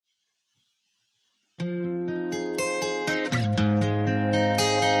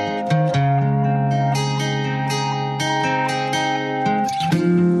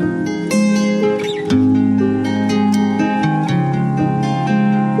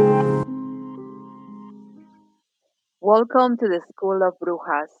welcome to the School of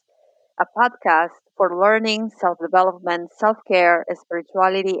Brujas, a podcast for learning, self development, self care,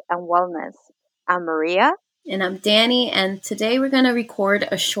 spirituality, and wellness. I'm Maria. And I'm Dani, and today we're going to record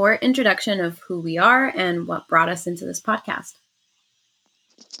a short introduction of who we are and what brought us into this podcast.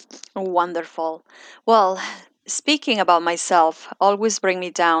 Wonderful. Well, speaking about myself always bring me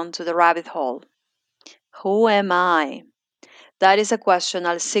down to the rabbit hole. Who am I? That is a question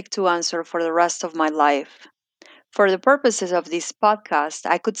I'll seek to answer for the rest of my life. For the purposes of this podcast,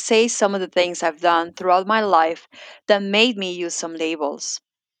 I could say some of the things I've done throughout my life that made me use some labels.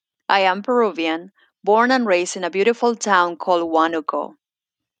 I am Peruvian, born and raised in a beautiful town called Huánuco.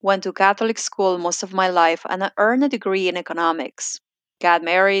 Went to Catholic school most of my life and I earned a degree in economics. Got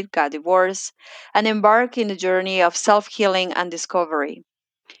married, got divorced, and embarked in a journey of self healing and discovery.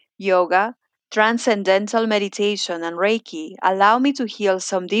 Yoga, transcendental meditation, and Reiki allow me to heal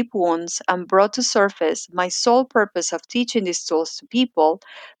some deep wounds and brought to surface my sole purpose of teaching these tools to people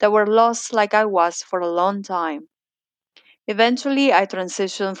that were lost like I was for a long time. Eventually, I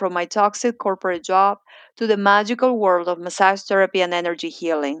transitioned from my toxic corporate job to the magical world of massage therapy and energy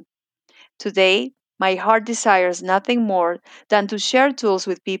healing. Today, my heart desires nothing more than to share tools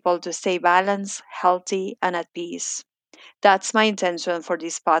with people to stay balanced, healthy, and at peace. That's my intention for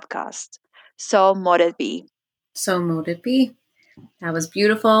this podcast. So, mote it be. So, mote it be. That was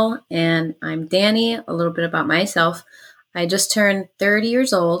beautiful. And I'm Dani. A little bit about myself. I just turned 30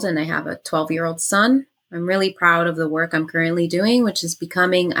 years old and I have a 12-year-old son. I'm really proud of the work I'm currently doing, which is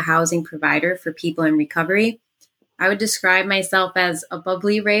becoming a housing provider for people in recovery. I would describe myself as a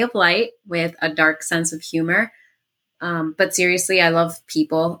bubbly ray of light with a dark sense of humor. But seriously, I love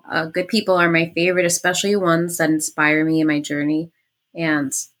people. Good people are my favorite, especially ones that inspire me in my journey.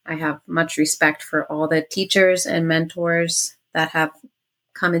 And I have much respect for all the teachers and mentors that have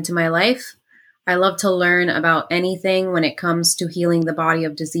come into my life. I love to learn about anything when it comes to healing the body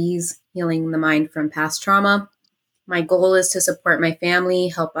of disease, healing the mind from past trauma. My goal is to support my family,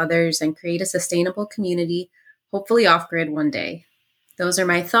 help others, and create a sustainable community, hopefully off grid one day. Those are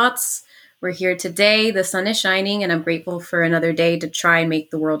my thoughts. We're here today. The sun is shining, and I'm grateful for another day to try and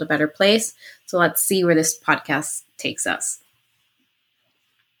make the world a better place. So let's see where this podcast takes us.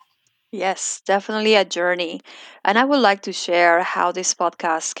 Yes, definitely a journey. And I would like to share how this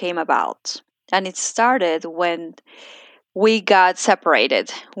podcast came about. And it started when we got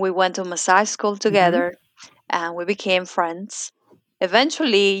separated. We went to massage school Mm-hmm. together and we became friends.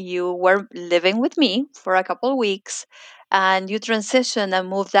 Eventually, you were living with me for a couple of weeks and you transitioned and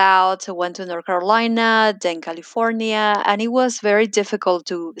moved out, went to North Carolina, then California, and it was very difficult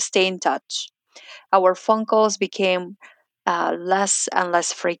to stay in touch. Our phone calls became less and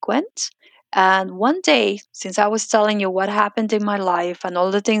less frequent. And one day, since I was telling you what happened in my life and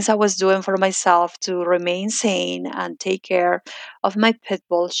all the things I was doing for myself to remain sane and take care of my pit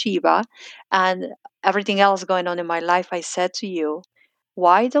bull, Shiva, and everything else going on in my life, I said to you,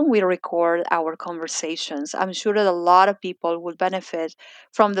 why don't we record our conversations? I'm sure that a lot of people would benefit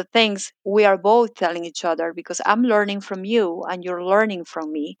from the things we are both telling each other because I'm learning from you and you're learning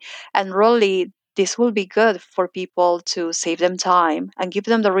from me. And really, this will be good for people to save them time and give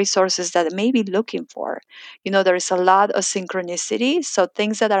them the resources that they may be looking for. You know, there is a lot of synchronicity. So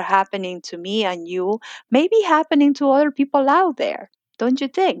things that are happening to me and you may be happening to other people out there. Don't you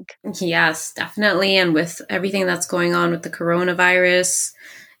think? Yes, definitely. And with everything that's going on with the coronavirus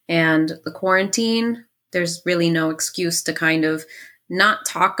and the quarantine, there's really no excuse to kind of not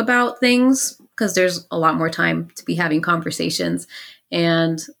talk about things because there's a lot more time to be having conversations.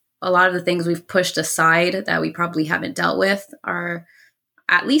 And a lot of the things we've pushed aside that we probably haven't dealt with are,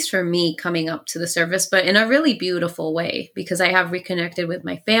 at least for me, coming up to the surface, but in a really beautiful way because I have reconnected with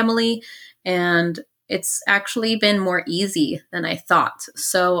my family and it's actually been more easy than I thought.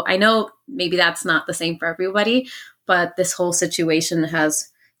 So I know maybe that's not the same for everybody, but this whole situation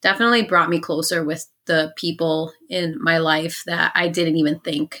has definitely brought me closer with the people in my life that I didn't even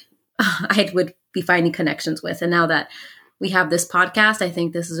think I would be finding connections with. And now that we have this podcast, I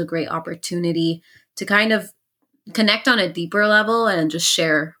think this is a great opportunity to kind of connect on a deeper level and just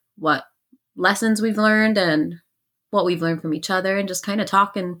share what lessons we've learned and what we've learned from each other and just kind of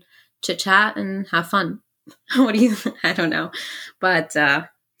talk and chit chat and have fun. What do you, I don't know. But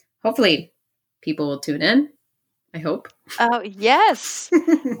hopefully people will tune in. I hope. Oh, yes.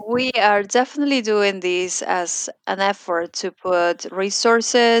 We are definitely doing this as an effort to put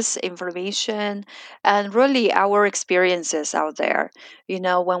resources, information, and really our experiences out there. You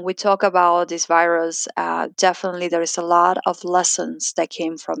know, when we talk about this virus, definitely there is a lot of lessons that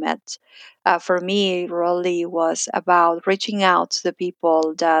came from it. For me, it really was about reaching out to the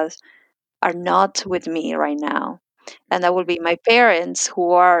people that are not with me right now. and that will be my parents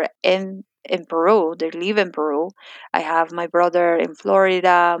who are in Peru. They live in Peru. I have my brother in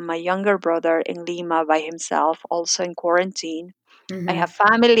Florida, my younger brother in Lima by himself, also in quarantine. I have Hmm.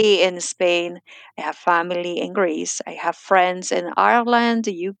 family in Spain. I have family in Greece. I have friends in Ireland,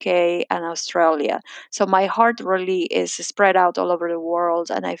 the UK, and Australia. So my heart really is spread out all over the world.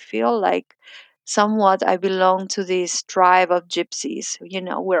 And I feel like somewhat I belong to this tribe of gypsies.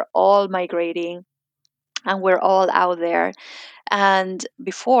 We're all migrating and we're all out there. And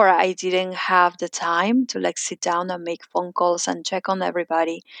before, I didn't have the time to like sit down and make phone calls and check on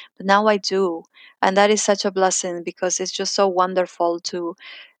everybody, but now I do. And that is such a blessing because it's just so wonderful to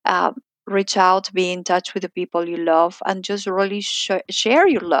uh, reach out, be in touch with the people you love, and just really share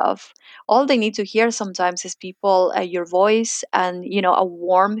your love. All they need to hear sometimes is people, your voice, and a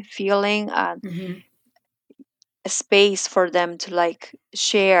warm feeling, Hmm. a space for them to like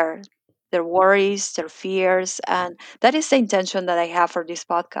share their worries, their fears. And that is the intention that I have for this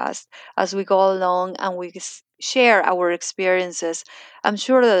podcast. As we go along and we share our experiences, I'm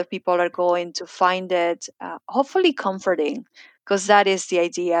sure that people are going to find it hopefully comforting, because that is the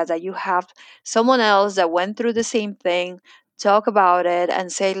idea, that you have someone else that went through the same thing talk about it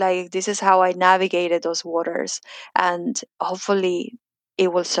and say like, this is how I navigated those waters, and hopefully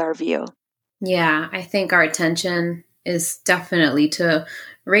it will serve you. Yeah, I think our attention is definitely to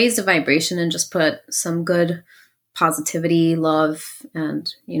raise the vibration and just put some good positivity, love,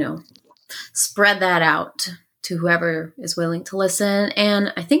 and, spread that out to whoever is willing to listen.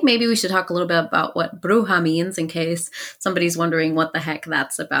 And I think maybe we should talk a little bit about what bruja means in case somebody's wondering what the heck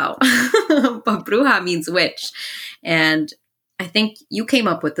that's about. But bruja means witch. And I think you came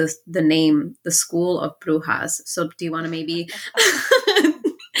up with the name, the School of Brujas. So do you want to maybe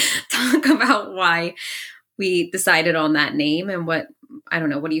talk about why we decided on that name and I don't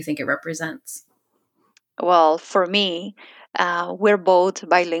know, what do you think it represents? Well, for me, we're both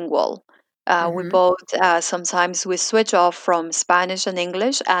bilingual. We Mm-hmm. both sometimes we switch off from Spanish and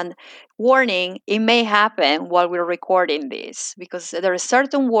English. And warning, it may happen while we're recording this, because there are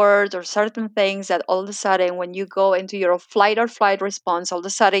certain words or certain things that all of a sudden, when you go into your flight or flight response, all of a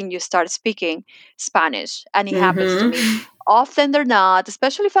sudden you start speaking Spanish, and it happens to me. Mm-hmm. Often they're not,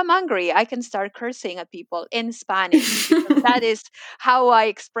 especially if I'm angry, I can start cursing at people in Spanish because that is how I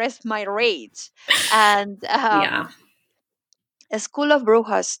express my rage. And Yeah. a School of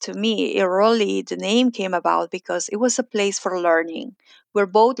Brujas, to me, it really, the name came about because it was a place for learning. We're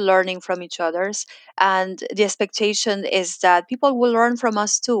both learning from each other's, and the expectation is that people will learn from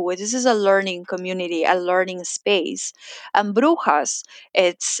us too. This is a learning community, a learning space. And Brujas,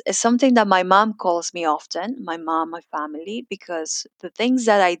 it's something that my mom calls me often, my mom, my family, because the things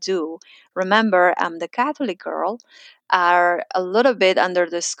that I do, remember, I'm the Catholic girl, are a little bit under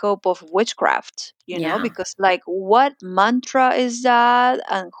the scope of witchcraft, Yeah. because like, what mantra is that?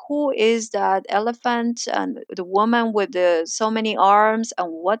 And who is that elephant? And the woman with the so many arms?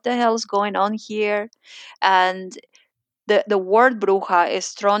 And what the hell's going on here? And the word bruja is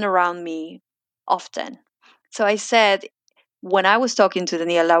thrown around me often. So I said, when I was talking to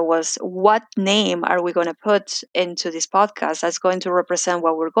Daniela, was what name are we going to put into this podcast that's going to represent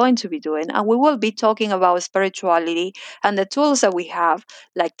what we're going to be doing? And we will be talking about spirituality and the tools that we have,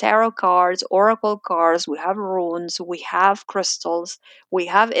 like tarot cards, oracle cards, we have runes, we have crystals, we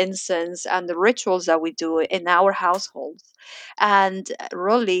have incense, and the rituals that we do in our households. And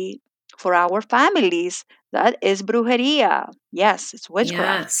really, for our families, that is brujeria. Yes, it's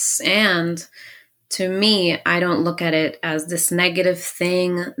witchcraft. Yes. And to me, I don't look at it as this negative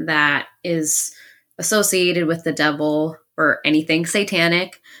thing that is associated with the devil or anything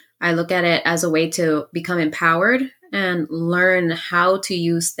satanic. I look at it as a way to become empowered and learn how to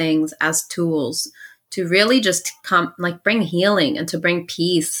use things as tools to really just come, like, bring healing and to bring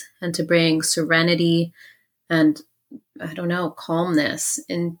peace and to bring serenity and, I don't know, calmness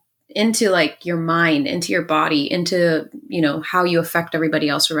into like your mind, into your body, into, how you affect everybody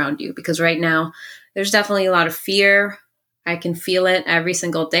else around you. Because right now there's definitely a lot of fear. I can feel it every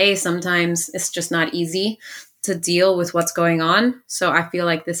single day. Sometimes it's just not easy to deal with what's going on. So I feel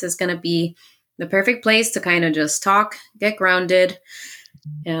like this is going to be the perfect place to kind of just talk, get grounded,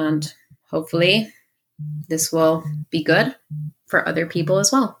 and hopefully this will be good for other people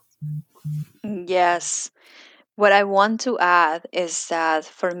as well. Yes. What I want to add is that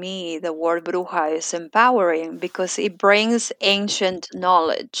for me, the word bruja is empowering because it brings ancient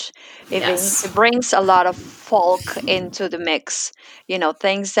knowledge. Yes. It brings a lot of folk into the mix.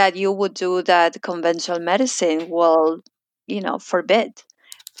 Things that you would do that conventional medicine will, forbid.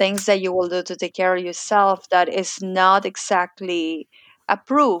 Things that you will do to take care of yourself that is not exactly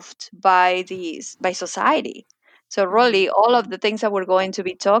approved by society. So, really, all of the things that we're going to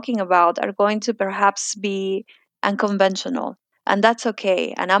be talking about are going to perhaps be unconventional. And that's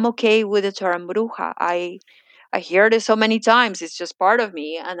okay. And I'm okay with the term bruja. I heard it so many times. It's just part of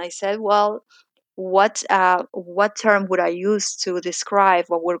me. And I said, well, what term would I use to describe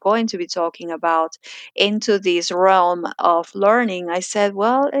what we're going to be talking about into this realm of learning? I said,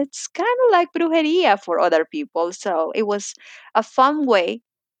 well, it's kind of like brujeria for other people. So it was a fun way,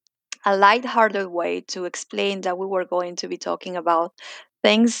 a lighthearted way to explain that we were going to be talking about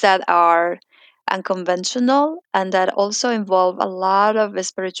things that are unconventional and that also involve a lot of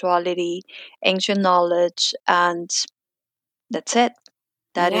spirituality, ancient knowledge, and that's it.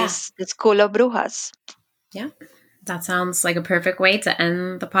 That Yeah. is the School of Brujas. Yeah. That sounds like a perfect way to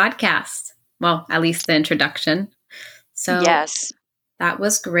end the podcast. Well, at least the introduction. So Yes. that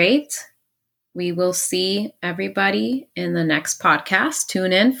was great. We will see everybody in the next podcast.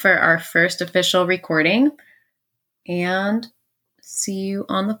 Tune in for our first official recording and see you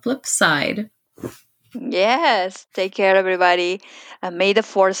on the flip side. Yes. Take care, everybody. And may the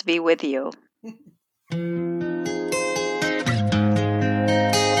force be with you.